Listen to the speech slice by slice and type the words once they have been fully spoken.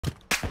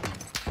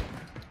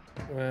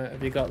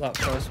Have you got that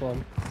first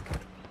one?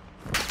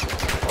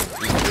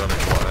 He's on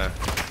it right there.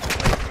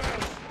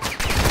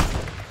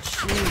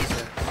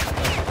 Jesus.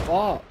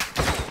 What?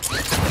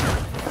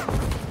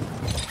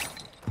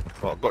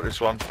 Right, I've got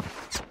this one.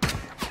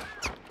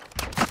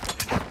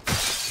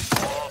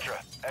 Ultra,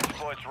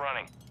 exploits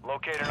running.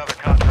 Locate another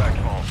contract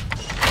phone.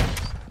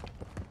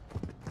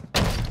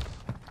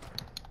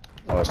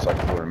 Oh, it's like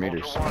 400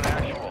 meters. Ultra One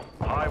actual.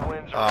 High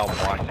winds are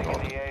increasing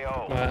in the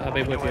AO. Right, I'll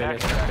be with you in a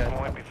Extract second.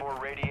 point before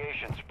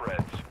radiation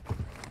spreads.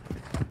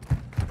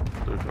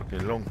 Too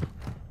fucking long.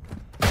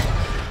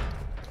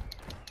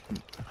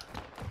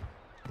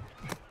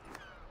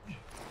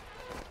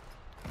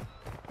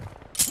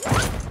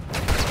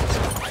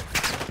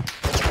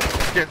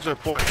 Get to a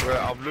point where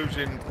I'm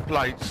losing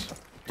plates,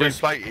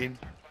 replating,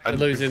 We're and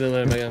losing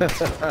them again.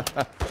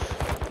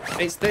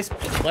 It's this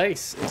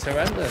place. It's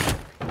horrendous.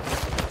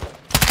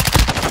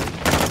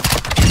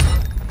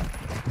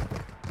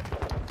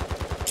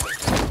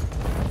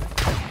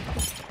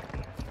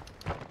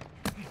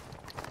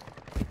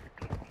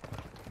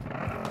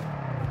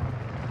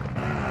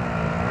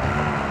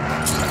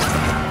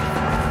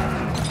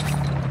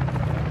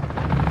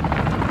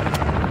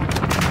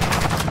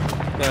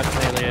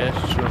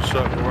 just gonna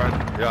circle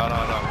around. Yeah,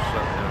 no,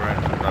 circling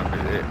around. That'll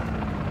be it.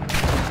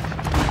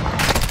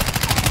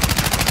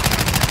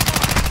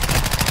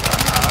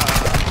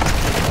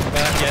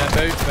 Yeah,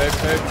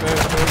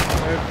 move.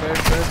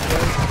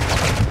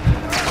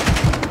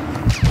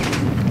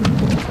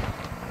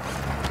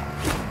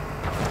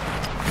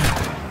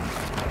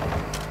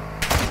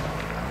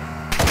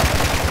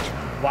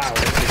 Wow,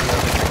 this is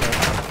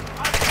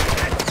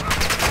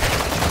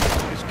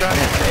It's going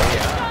in.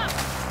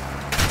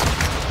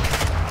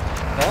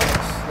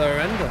 bots, they're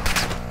horrendous.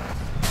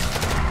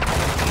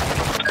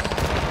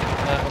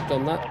 I've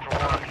done that.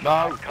 No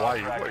way,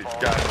 what is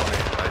going on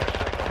here, mate?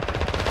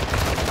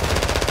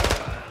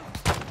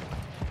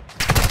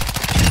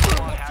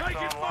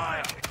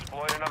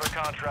 Exploit another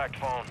contract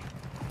phone.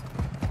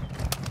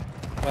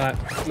 Right,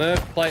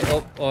 Murph, plate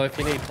up, or if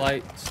you need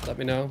plates, let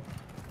me know.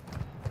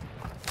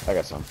 I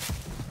got some.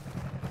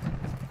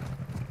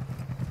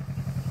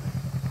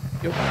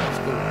 Yup, that's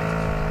cool.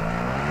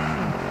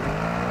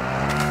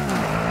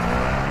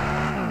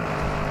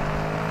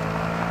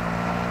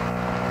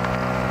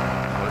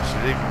 Well, this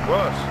is even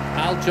worse.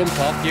 I'll jump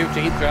off, you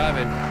keep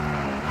driving.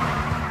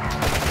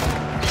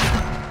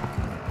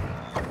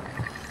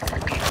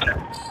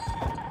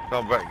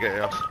 Come back and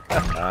get us.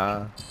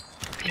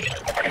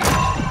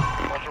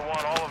 Ultra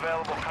One, all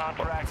available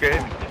contracts. Get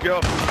in, go.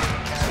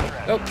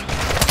 Oh.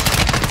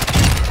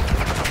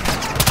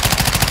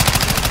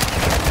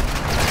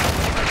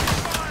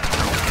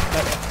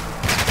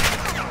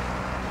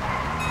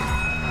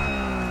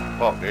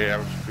 Fuck yeah,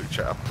 have a quick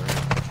chat up there.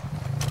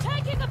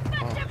 Taking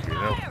effective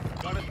fire!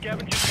 Got a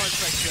scavenger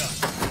contract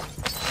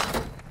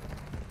shot.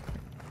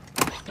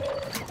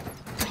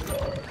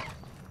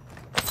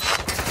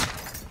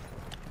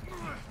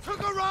 Took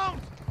a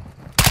round!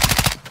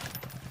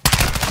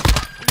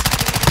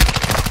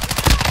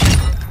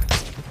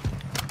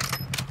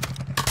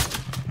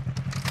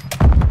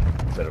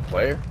 Is that a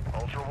player?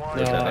 Ultra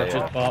One, No, I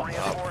just bought.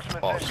 reinforcements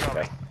Boss,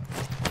 incoming.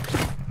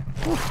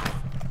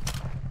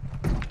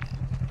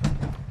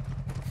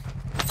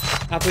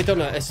 Have we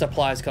done a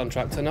supplies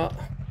contract or not?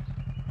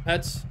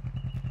 Heads?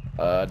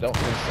 Don't think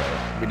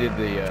so. We did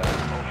the,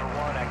 Ultra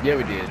One, yeah,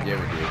 we did.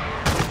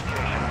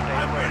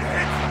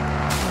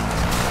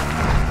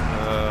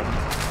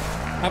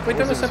 Have we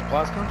done a Was it a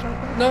supplies? supplies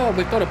contract? No,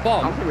 we've got a I don't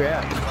bomb. think we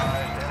have. enemy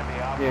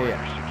Yeah.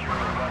 operators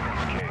securing the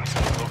weapons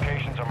case.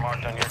 Locations are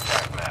marked on your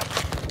attack map.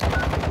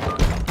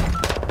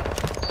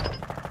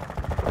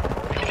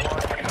 Ultra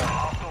One,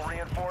 hostile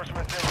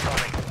reinforcements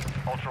incoming.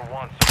 Ultra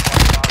One, supply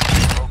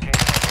boxes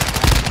located.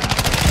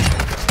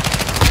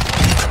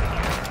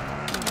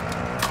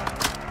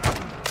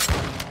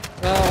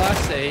 Oh, I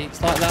see.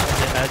 It's like that,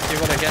 is it, Heads? You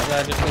want to get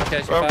there just in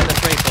case you find a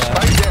free player.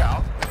 Stay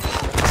down.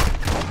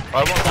 I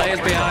want Players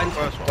that behind.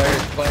 first one.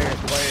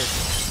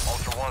 Players.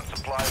 Ultra One,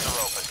 supplies are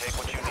open. Take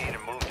what you need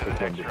and move to the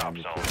next drop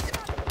zone.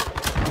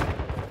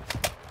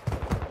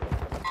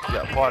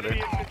 Yeah, fighting.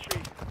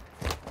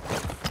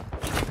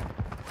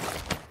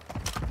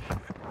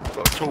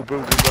 Got a tall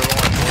building where I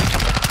am.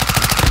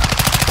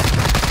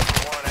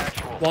 One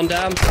actual. One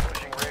down.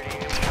 Pushing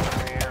radiation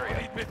in the area.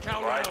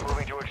 Supplies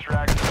moving to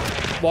extract.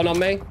 One on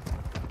me.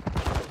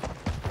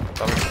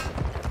 Coming.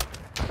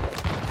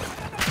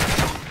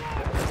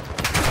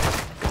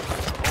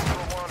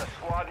 Ultra One, a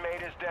squad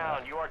mate is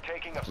down. You are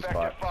taking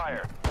effective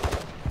fire.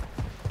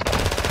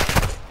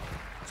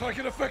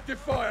 Taking effective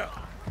fire!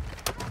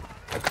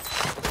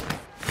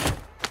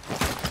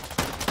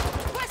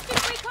 Requesting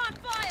recon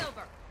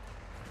flyover!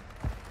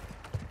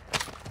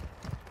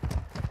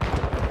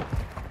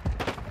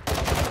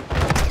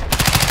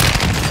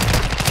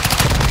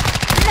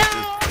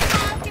 No!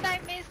 How did I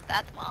miss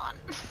that one?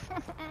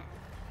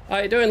 How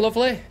you doing,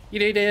 lovely? You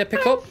need a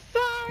pickup?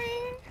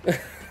 Sorry.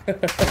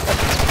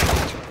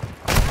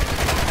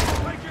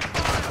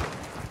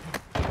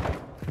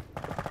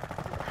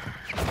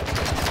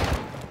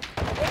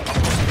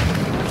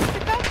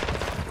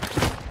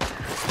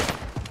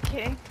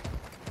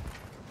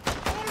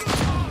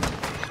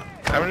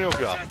 many of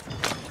you?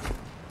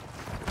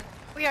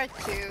 We are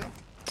 2.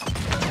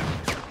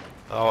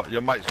 Oh,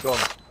 your mate's gone.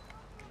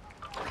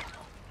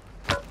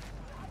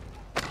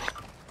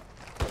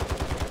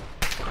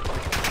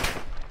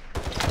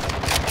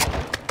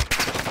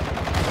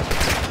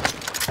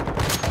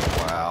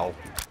 Wow.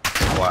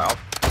 Wow.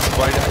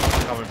 Wait,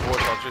 that's coming, boys.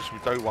 I just we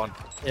do one.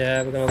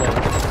 Yeah, we're gonna look.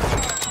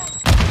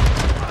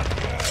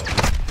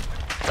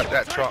 Take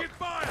that truck.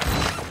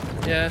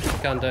 Yeah,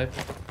 can do.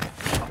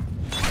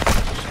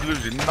 Just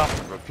losing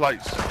nothing but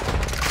plates.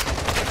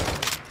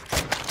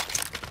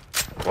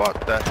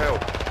 What the hell?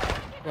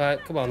 Right,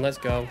 come on, let's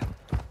go.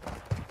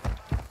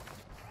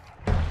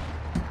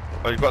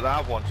 Oh, you've got the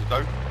other one to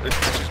do. This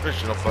is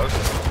mission off first.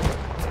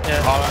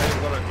 Yeah. Oh, I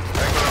ain't got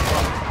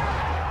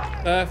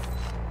it.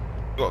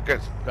 Got to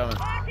get. Coming.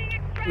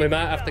 We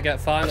might have to get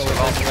final with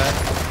That's this the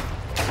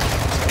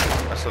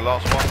bit. That's the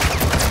last one.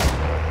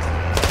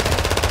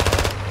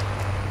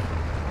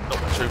 Not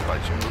with 2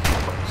 plates, with 2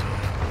 plates.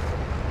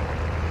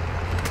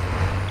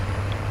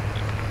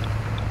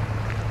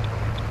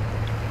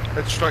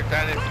 Head straight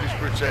down into this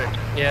bridge there.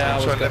 Yeah,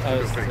 Turn left a I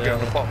little was bit, get on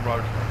the bottom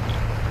road.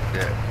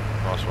 Yeah,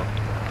 nice one.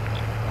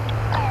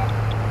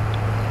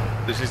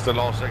 This is the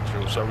last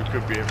exfil, so we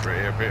could be in for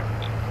it here a bit.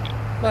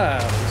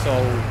 Well,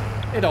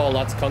 it all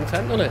adds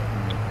content, doesn't it?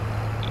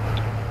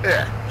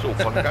 Yeah, it's all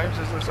fun and games,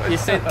 as they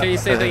say. Can you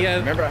see the?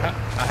 Remember, I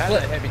had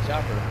What? that heavy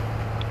chopper.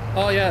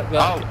 Oh yeah, Oh,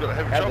 well, we've got a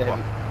heavy Had the chopper.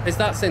 heavy- is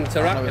that in I don't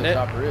know Iraq, where in the it?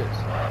 chopper is.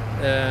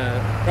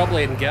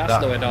 Probably in gas,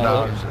 though, it all.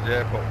 No, it was at the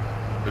airport.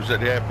 It was at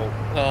the airport.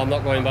 Oh, I'm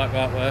not going back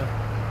that way.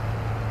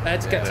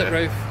 Ed, get to the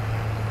roof.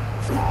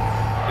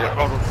 Yeah,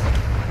 hold on.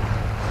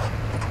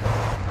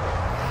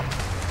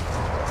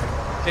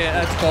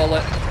 Yeah, Ed, call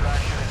it.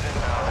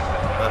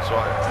 That's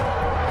right.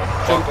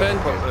 Jump I've in.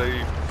 got the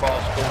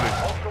fast calling.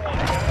 Ultra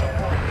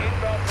One,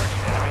 inbound for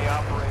enemy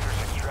operators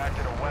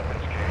extracted a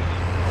weapons case.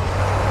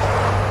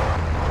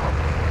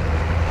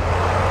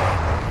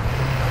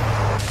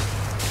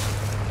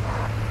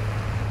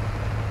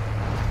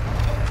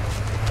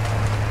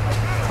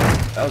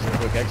 That was a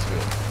quick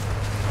exfil.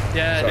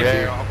 Yeah. Sorry.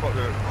 Yeah, I've got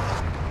the.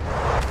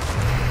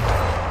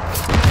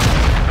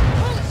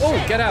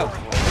 Oh, get out.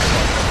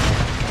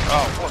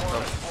 Oh, what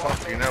the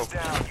fucking hell?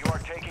 Down. You are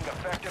taking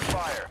effective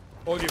fire.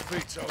 On your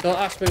feet, so. Don't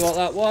ask me what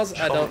that was.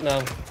 I don't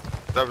know.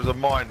 That was a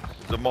mine.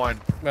 It was a mine.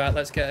 Right,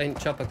 let's get in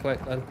chopper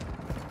quick then.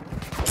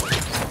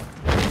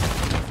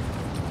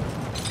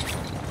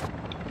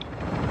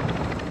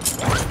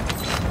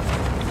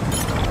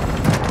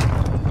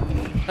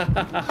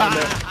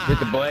 With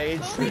the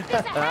blades. Leave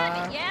this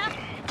ahead, yeah?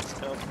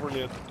 Sounds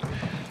brilliant.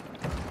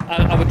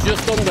 I was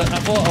just under. I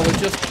thought I was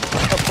just.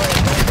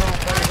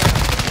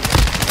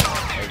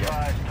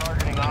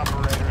 Targeting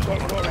operators on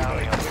the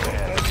bounty on the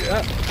head.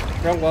 Ah,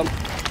 wrong one.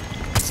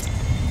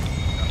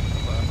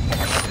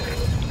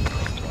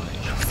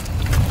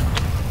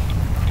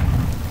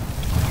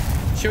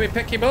 Should we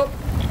pick him up?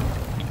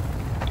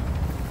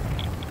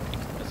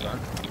 That's fine.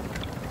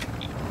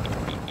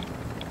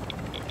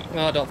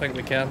 No, I don't think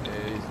we can. Yeah,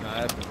 he's not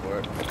asking for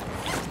it.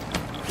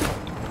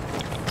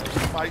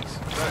 Mates,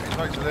 his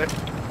mates are there.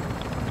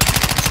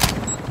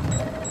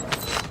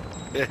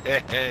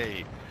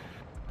 Hey,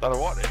 don't know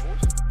what there,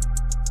 boys.